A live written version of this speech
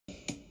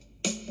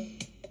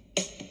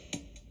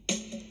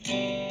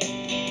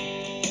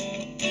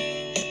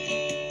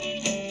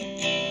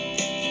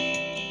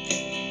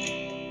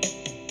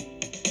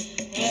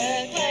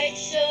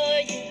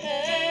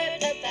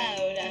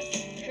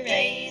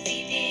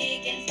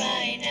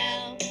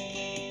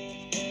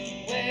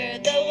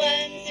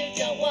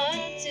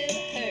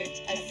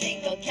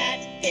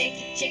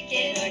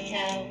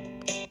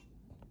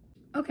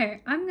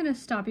Okay, I'm gonna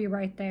stop you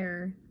right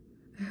there.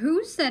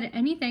 Who said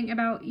anything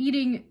about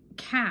eating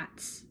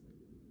cats?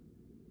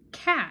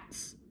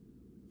 Cats.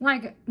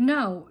 Like,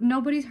 no,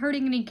 nobody's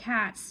hurting any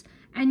cats.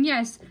 And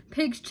yes,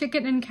 pigs,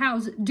 chicken, and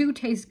cows do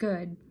taste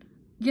good.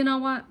 You know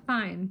what?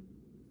 Fine.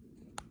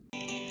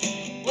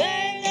 We're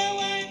the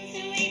ones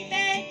who eat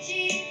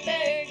veggie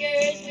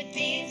burgers with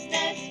beans,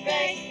 nuts,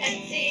 rice,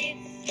 and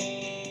seeds.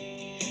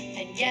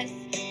 And yes,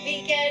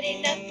 we get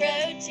enough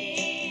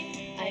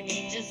protein. I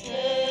mean, just look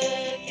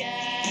at us.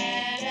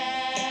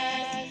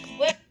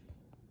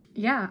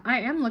 Yeah, I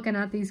am looking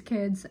at these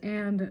kids,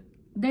 and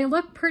they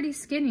look pretty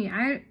skinny.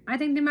 I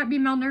think they might be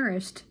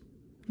malnourished.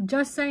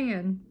 Just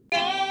saying.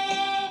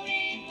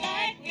 Growing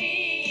like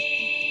we.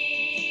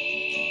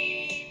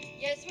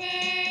 Yes,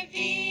 we're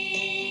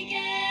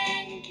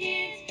vegan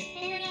kids,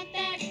 but we're not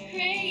that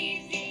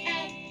crazy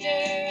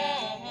after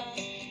all.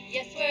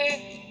 Yes, we're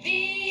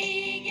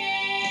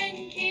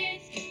vegan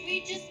kids.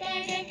 We just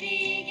buy the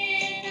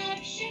vegan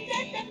options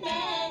at the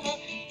mall.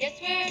 Yes,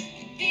 we're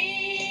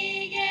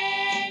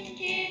vegan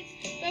kids,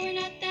 but we're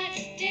not that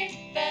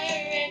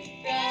different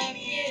from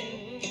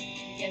you.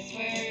 Yes,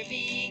 we're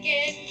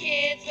vegan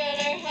kids, but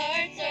our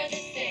hearts are the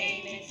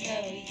same. And so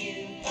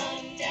you,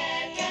 mom,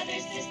 dad, brother,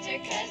 sister,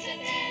 cousin,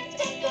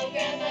 aunt, uncle,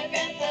 grandma,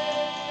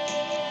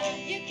 grandpa,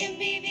 you can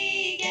be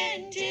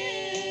vegan too.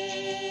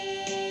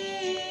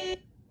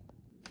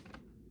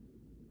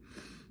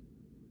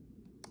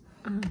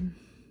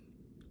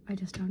 I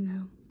just don't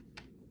know.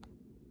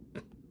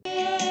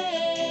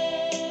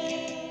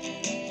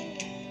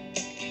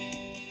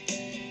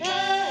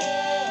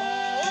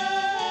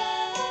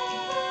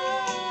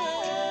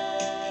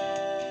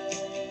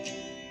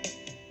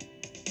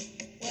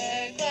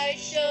 We're quite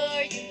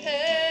sure you've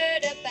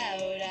heard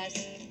about us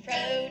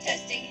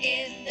protesting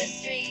in the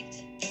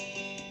street.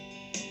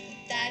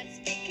 That's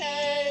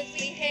because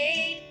we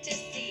hate to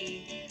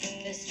see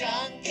the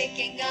strong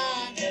picking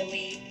on the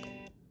weak.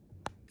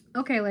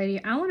 Okay, lady,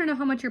 I want to know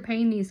how much you're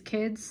paying these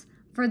kids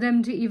for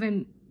them to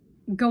even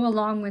go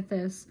along with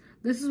this.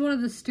 This is one of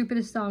the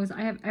stupidest songs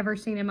I have ever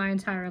seen in my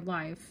entire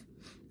life.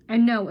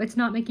 And no, it's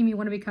not making me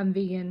want to become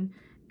vegan.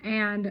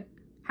 And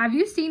have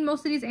you seen most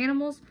of these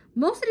animals?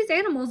 Most of these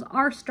animals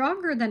are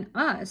stronger than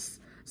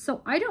us.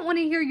 So I don't want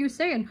to hear you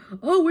saying,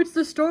 oh, it's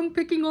the strong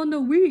picking on the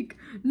weak.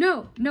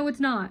 No, no, it's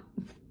not.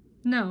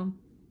 No.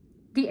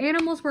 The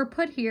animals were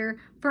put here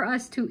for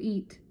us to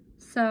eat.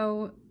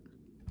 So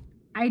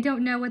I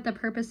don't know what the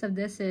purpose of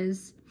this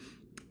is.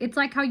 It's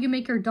like how you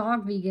make your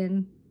dog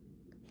vegan.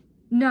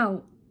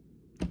 No,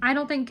 I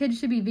don't think kids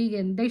should be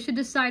vegan. They should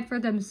decide for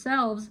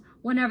themselves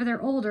whenever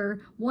they're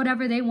older,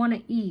 whatever they want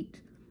to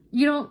eat.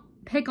 You don't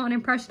pick on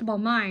impressionable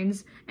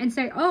minds and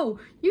say, oh,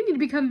 you need to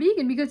become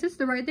vegan because it's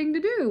the right thing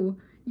to do.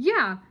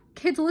 Yeah,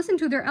 kids listen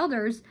to their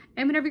elders,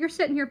 and whenever you're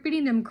sitting here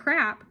feeding them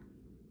crap,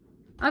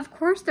 of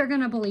course they're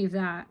gonna believe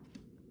that.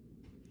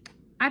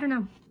 I don't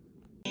know.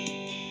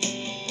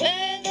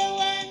 We're the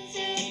ones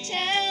who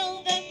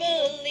tell the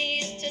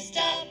bullies to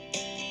stop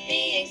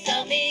being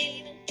so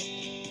mean.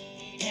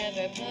 We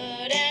never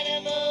put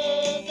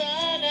animals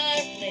on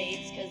our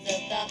plates because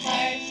of the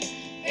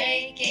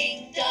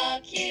heart-breaking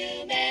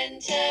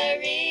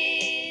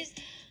documentaries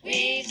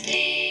we've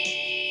seen.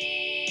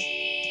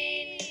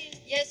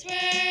 Yes,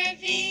 we're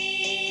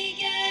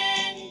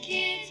vegan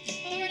kids,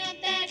 but we're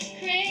not that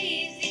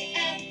crazy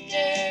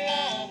after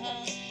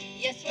all.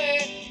 Yes,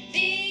 we're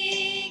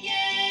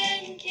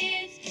vegan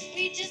kids.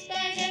 We just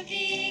buy the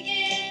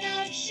vegan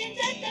options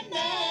at the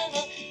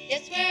mall.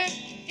 Yes, we're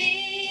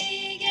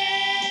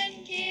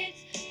vegan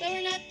kids, but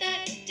we're not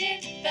that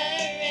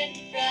different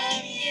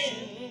from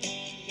you.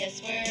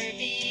 Yes, we're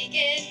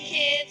vegan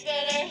kids,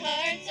 but our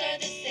hearts are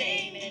the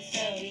same. And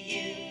so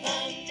you,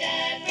 mom,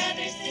 dad,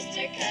 brother,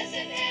 sister,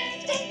 cousin,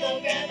 aunt,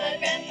 uncle, grandma,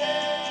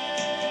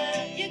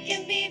 grandpa, you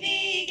can be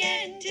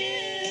vegan too.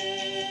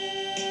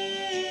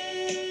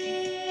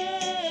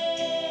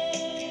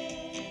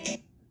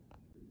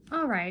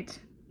 All right.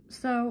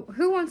 So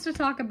who wants to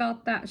talk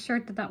about that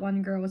shirt that that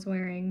one girl was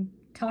wearing?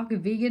 Talk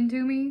vegan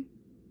to me?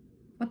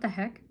 What the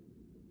heck?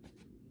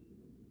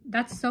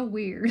 That's so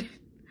weird.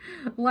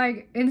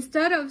 Like,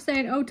 instead of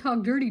saying, oh,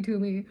 talk dirty to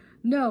me,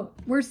 no,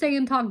 we're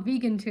saying talk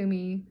vegan to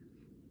me.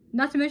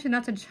 Not to mention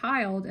that's a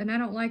child, and I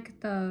don't like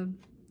the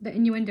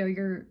innuendo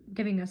you're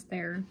giving us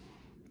there.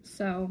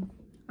 So,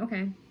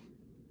 okay.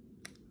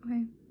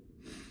 Okay.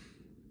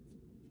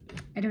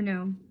 I don't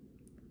know.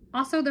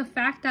 Also, the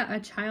fact that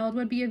a child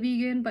would be a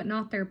vegan, but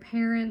not their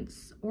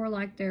parents, or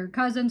like their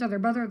cousins, or their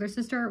brother, or their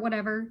sister, or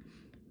whatever.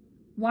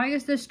 Why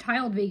is this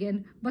child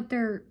vegan, but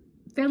their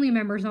family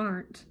members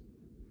aren't?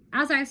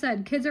 As I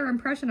said, kids are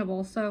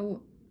impressionable,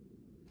 so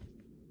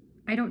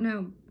I don't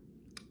know.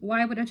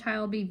 Why would a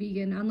child be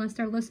vegan unless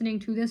they're listening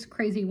to this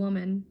crazy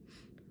woman?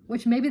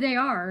 Which maybe they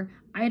are.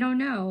 I don't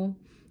know.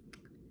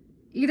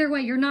 Either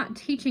way, you're not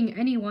teaching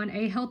anyone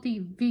a healthy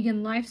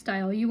vegan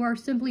lifestyle. You are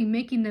simply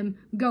making them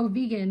go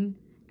vegan.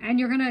 And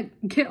you're gonna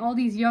get all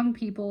these young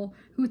people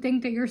who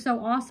think that you're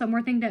so awesome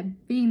or think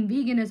that being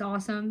vegan is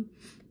awesome.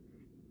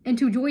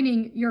 into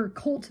joining your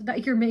cult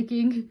that you're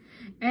making,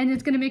 and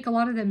it's going to make a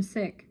lot of them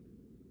sick.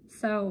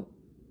 So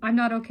I'm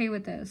not okay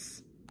with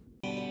this.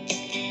 So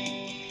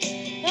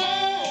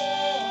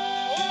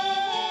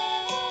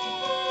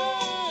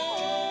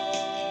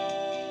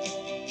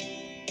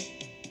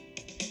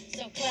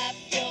clap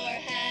your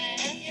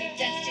hands and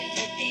dance to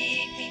the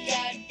beat. We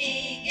got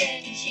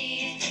vegan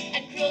cheese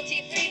and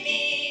cruelty-free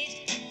meat.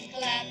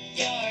 Clap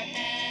your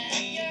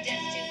hands and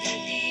dance to the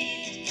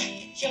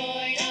beat.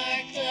 Join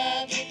our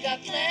club. We've got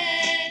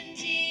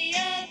plenty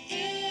of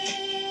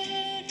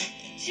food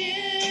to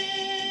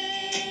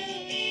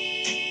eat.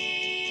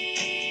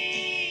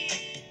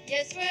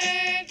 Yes,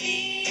 we're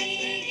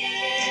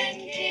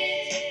vegan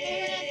kids, but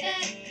we're not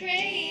that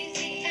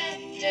crazy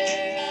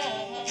after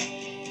all.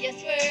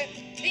 Yes, we're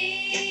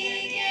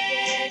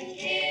vegan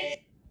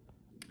kids.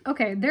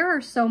 Okay, there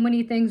are so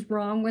many things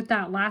wrong with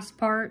that last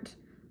part.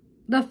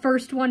 The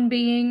first one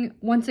being,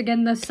 once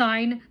again, the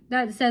sign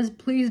that says,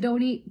 please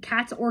don't eat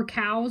cats or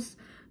cows.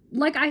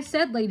 Like I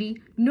said,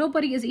 lady,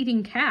 nobody is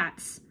eating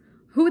cats.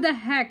 Who the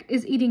heck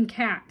is eating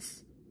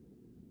cats?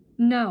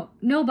 No,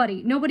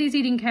 nobody. Nobody's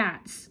eating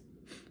cats.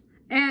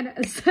 And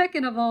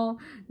second of all,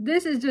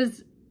 this is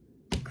just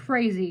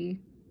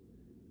crazy.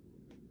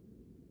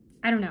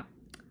 I don't know.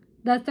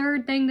 The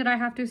third thing that I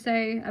have to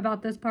say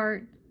about this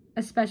part,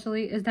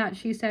 especially, is that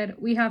she said,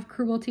 we have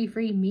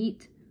cruelty-free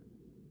meat.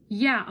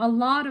 Yeah, a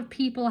lot of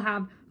people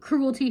have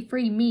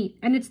cruelty-free meat,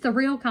 and it's the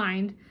real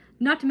kind.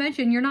 Not to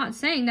mention, you're not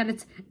saying that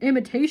it's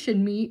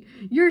imitation meat.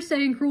 You're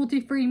saying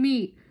cruelty-free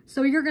meat.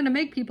 So you're going to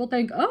make people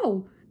think,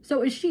 oh,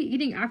 so is she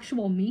eating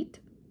actual meat?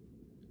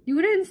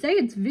 You didn't say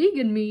it's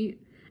vegan meat.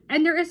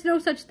 And there is no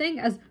such thing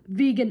as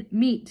vegan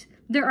meat.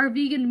 There are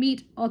vegan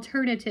meat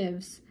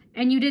alternatives.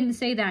 And you didn't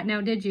say that, now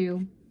did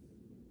you?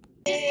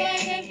 Just by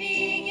the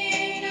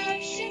vegan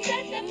options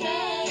at the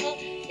mall.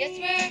 Yes,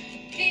 we're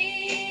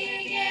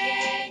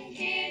vegan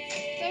kids,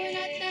 but we're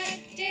not that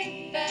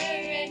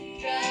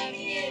different from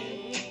you.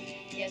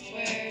 Yes,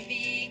 we're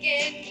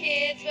vegan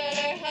kids, but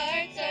our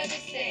hearts are the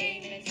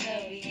same, and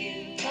so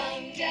you.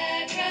 Mom,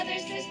 dad, brother,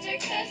 sister,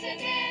 cousin,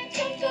 aunt,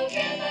 uncle,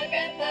 grandma,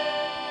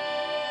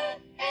 grandpa,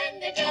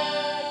 and the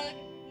dog.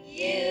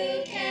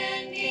 You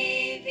can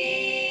be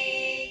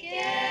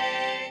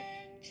vegan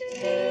too.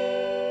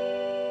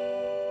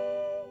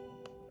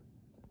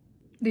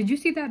 Did you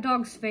see that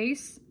dog's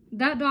face?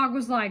 That dog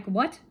was like,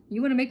 what?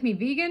 You want to make me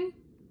vegan?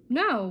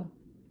 No.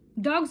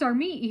 Dogs are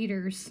meat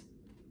eaters.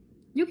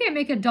 You can't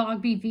make a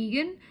dog be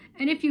vegan.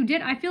 And if you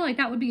did, I feel like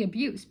that would be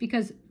abuse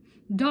because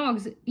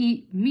dogs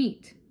eat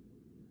meat.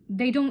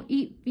 They don't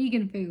eat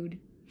vegan food.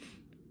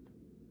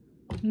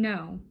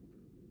 No.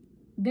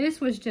 This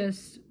was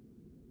just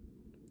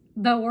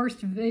the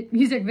worst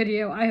music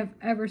video I have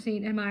ever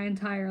seen in my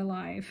entire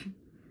life.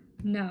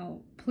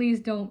 No, please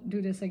don't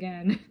do this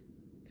again.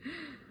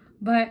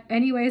 But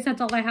anyways, that's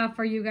all I have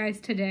for you guys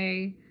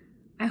today.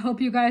 I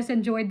hope you guys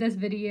enjoyed this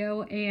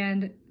video,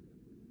 and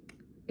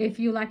if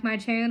you like my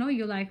channel,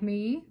 you like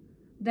me,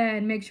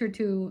 then make sure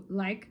to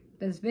like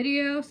this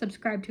video,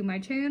 subscribe to my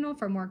channel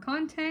for more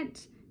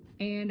content,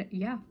 and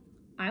yeah,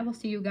 I will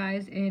see you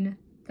guys in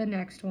the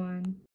next one.